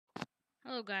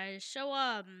Hello guys. So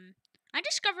I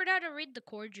discovered how to read the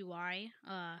CoreGuI.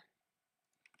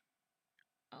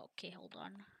 Okay, hold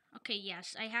on. Okay,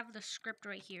 yes, I have the script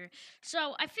right here.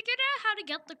 So I figured out how to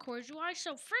get the CoreGuI.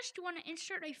 So first you want to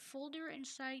insert a folder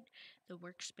inside the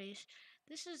workspace.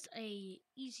 This is a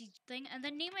easy thing, and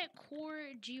then name it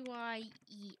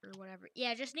CoreGuiE or whatever.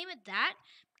 Yeah, just name it that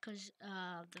because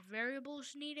the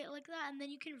variables need it like that, and then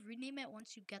you can rename it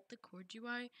once you get the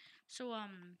CoreGuI. So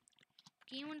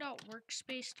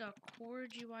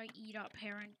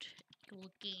game.workspace.CoreGuiE.Parent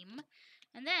equal game,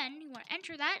 and then you want to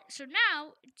enter that. So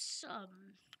now it's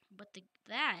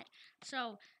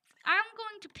so I'm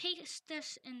going to paste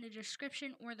this in the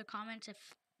description or the comments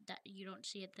if that you don't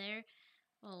see it there.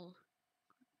 Well,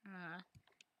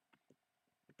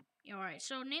 all right.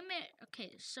 So name it.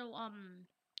 Okay. So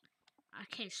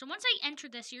so once I enter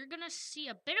this, you're gonna see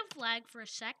a bit of lag for a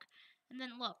sec, and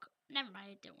then look. Never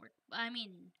mind, it didn't work. I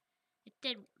mean, it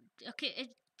did. Okay,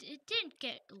 it didn't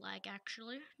get lag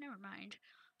actually. Never mind.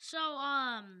 So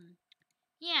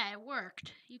yeah, it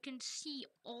worked. You can see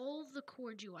all the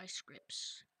CoreGuI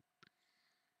scripts.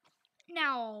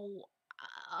 Now,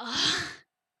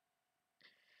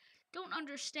 don't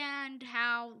understand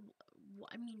how.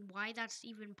 I mean, why that's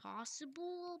even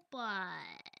possible, but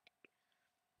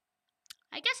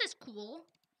I guess it's cool.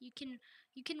 You can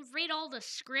read all the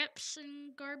scripts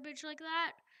and garbage like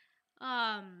that.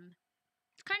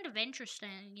 It's kind of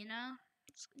interesting, you know.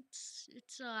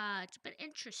 It's a bit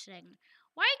interesting.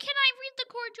 Why can't I read the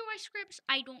CoreGuI scripts?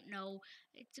 I don't know.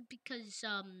 It's because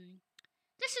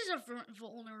this is a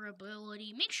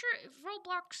vulnerability. Make sure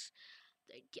Roblox.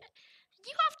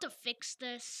 You have to fix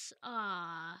this.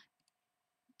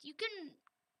 You can.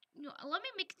 Let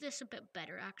me make this a bit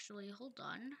better. Actually, hold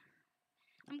on.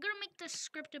 I'm gonna make this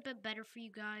script a bit better for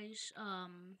you guys.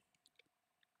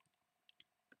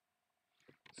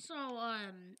 So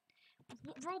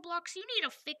Roblox, you need to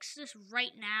fix this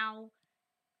right now.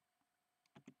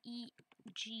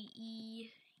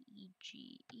 EGE.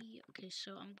 Okay,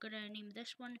 so I'm gonna name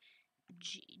this one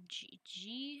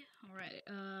G. All right.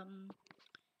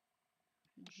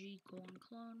 G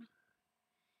clone.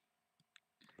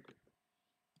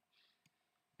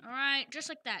 All right, just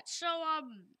like that. So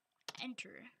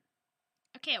enter.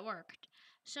 Okay, it worked.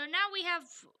 So now we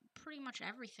have pretty much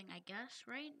everything, I guess,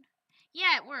 right?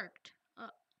 Yeah, it worked.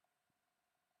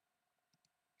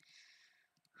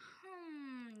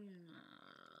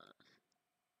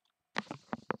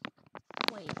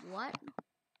 Wait, what?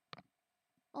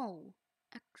 Oh,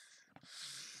 X.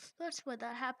 That's what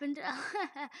that happened.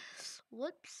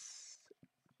 Whoops.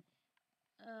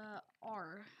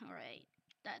 R. All right.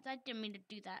 That didn't mean to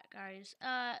do that, guys.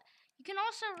 You can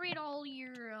also read all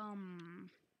your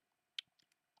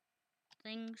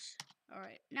things. All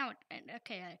right. Now,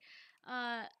 okay.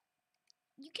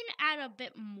 You can add a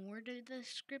bit more to the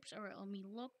scripts. All right. Let me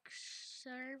look.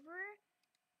 Server.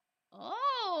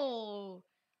 Oh,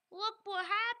 look what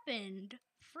happened.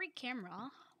 Free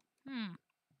camera.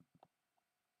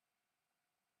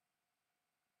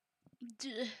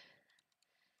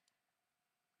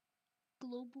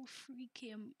 Global free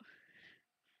cam.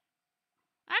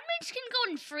 Admins can go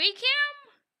in free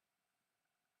cam?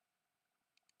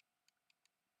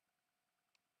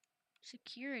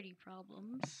 Security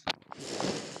problems.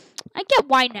 I get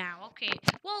why now. Okay.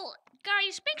 Well,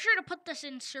 guys, make sure to put this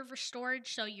in server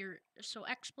storage so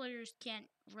exploiters can't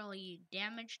really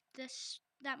damage this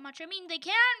that much. I mean, they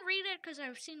can read it because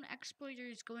I've seen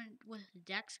exploiters going with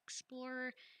Dex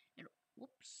Explorer and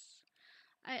whoops.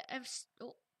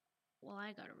 Well,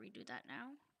 I gotta redo that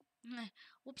now.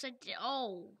 Whoops, I did.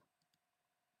 Oh.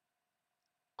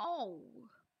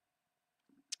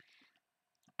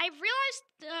 I realized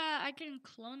I can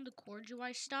clone the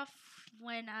CoreGuI stuff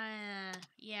when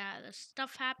the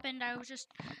stuff happened. I was just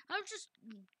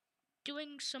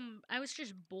doing some. I was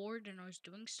just bored and I was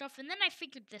doing stuff, and then I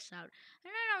figured this out, and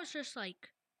then I was just like,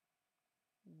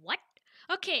 what?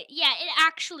 Okay, yeah, it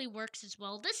actually works as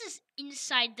well. This is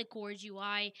inside the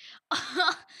CoreGuI.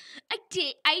 I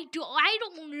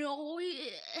don't know.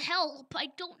 Help! I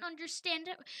don't understand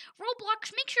it.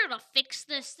 Roblox, make sure to fix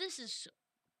this. This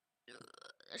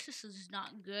is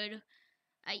not good.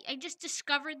 I just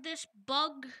discovered this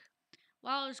bug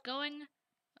while I was going.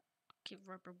 Okay,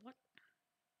 rubber, what?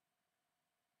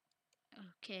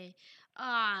 Okay.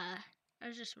 I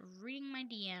was just reading my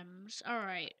DMs.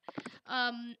 Alright.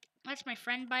 That's my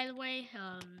friend, by the way.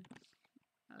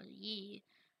 Yeah.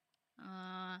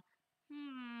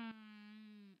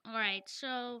 Alright,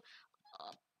 so.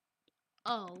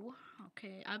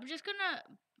 Okay. I'm just gonna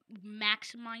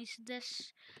maximize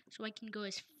this so I can go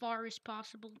as far as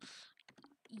possible.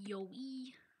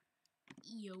 EOE.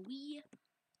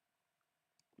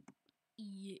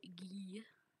 EGE.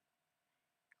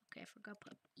 Okay, I forgot to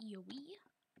put EOE.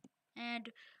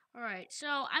 And alright,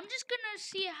 so I'm just gonna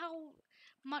see how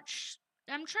much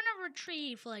I'm trying to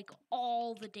retrieve like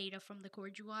all the data from the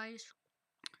CoreGui's.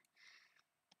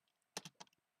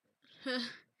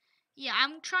 Yeah,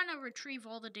 I'm trying to retrieve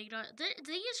all the data.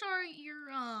 These are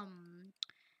your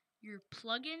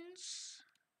plugins.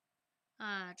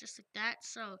 Just like that.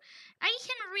 So I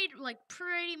can read like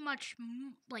pretty much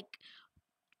like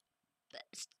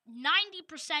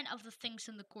 90% of the things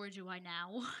in the CoreGui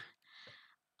now.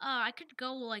 I could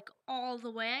go like all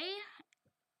the way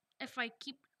if I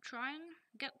keep trying.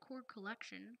 Get core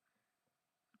collection.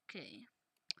 Okay.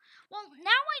 Well, now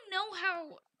I know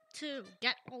how to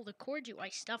get all the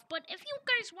CoreGui stuff, but if you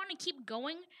guys want to keep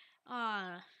going,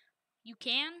 you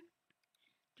can.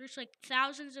 There's like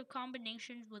thousands of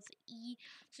combinations with E,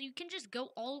 so you can just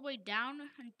go all the way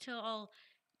down until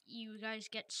you guys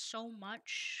get so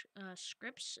much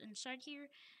scripts inside here.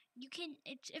 You can,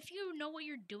 if you know what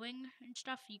you're doing and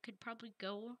stuff, you could probably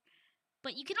go.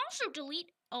 But you can also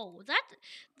delete. Oh, that.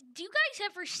 Do you guys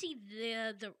ever see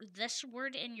the this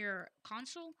word in your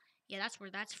console? Yeah, that's where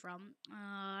that's from.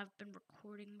 I've been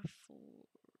recording for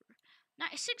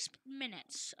 6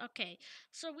 minutes. Okay,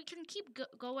 so we can keep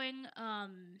going.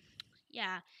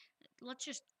 Yeah, let's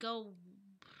just go.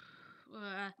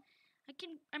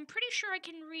 I'm pretty sure I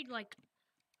can read like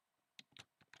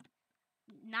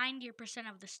 90%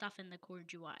 of the stuff in the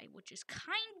CoreGui, which is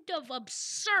kind of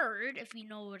absurd if you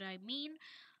know what I mean.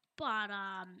 But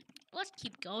let's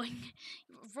keep going.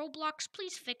 Roblox,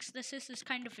 please fix this. This is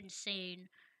kind of insane.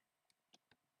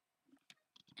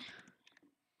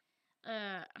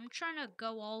 I'm trying to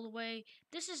go all the way.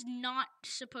 This is not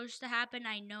supposed to happen.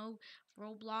 I know,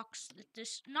 Roblox.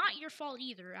 This not your fault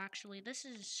either. Actually, this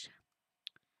is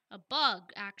a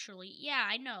bug. Actually, yeah,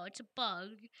 I know it's a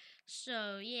bug.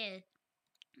 So yeah,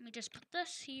 let me just put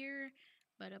this here.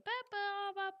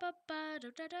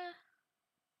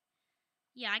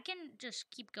 Yeah, I can just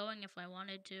keep going if I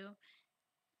wanted to.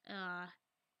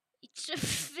 It's a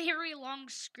very long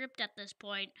script at this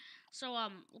point. So,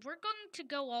 we're going to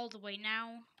go all the way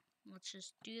now. Let's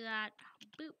just do that.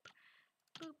 Boop.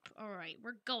 Boop. Alright,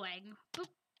 we're going. Boop.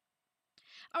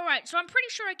 Alright, so I'm pretty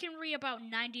sure I can read about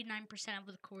 99% of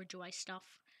the CoreGui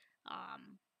stuff.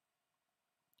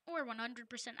 Or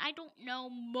 100%. I don't know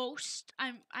most.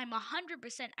 I'm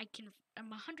 100%. I'm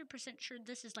 100% sure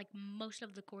this is like most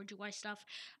of the CoreGui stuff.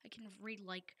 I can read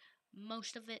like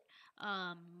most of it.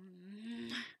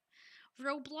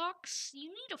 Roblox, you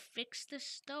need to fix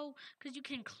this though, because you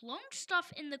can clone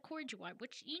stuff in the CoreGui,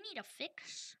 which you need to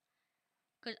fix.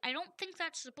 Because I don't think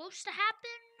that's supposed to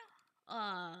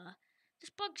happen.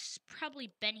 This bug's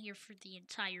probably been here for the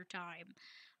entire time.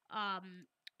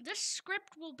 This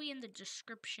script will be in the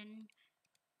description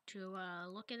to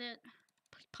look at it.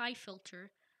 Pi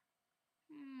filter.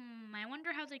 I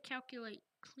wonder how they calculate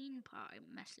clean pi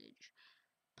message.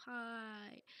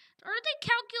 Pi. Are they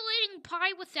calculating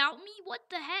pi without me? What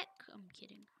the heck? I'm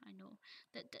kidding. I know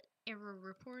that the error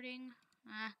reporting.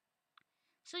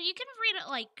 So you can read it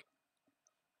like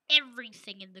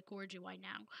everything in the CoreGui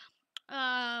now.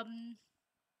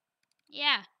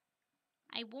 Yeah.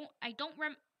 I don't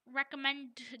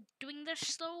recommend doing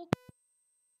this though.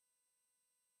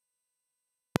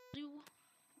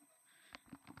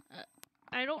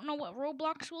 I don't know what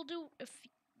Roblox will do if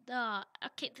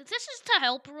okay, this is to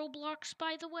help Roblox,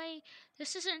 by the way.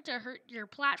 This isn't to hurt your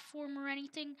platform or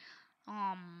anything.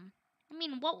 I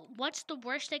mean, what's the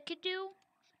worst it could do?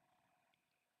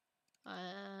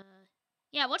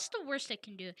 Yeah, what's the worst it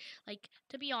can do? Like,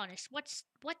 to be honest, what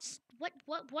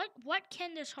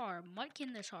can this harm? What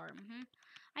can this harm?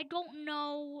 I don't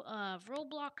know.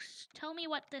 Roblox, tell me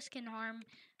what this can harm.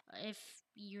 If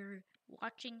you're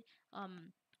watching,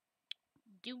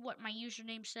 do what my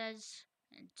username says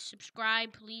and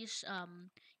subscribe, please.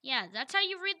 Yeah, that's how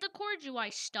you read the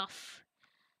CoreGui stuff.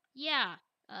 Yeah.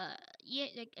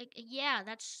 Yeah,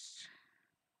 that's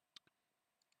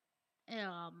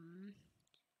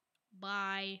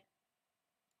bye.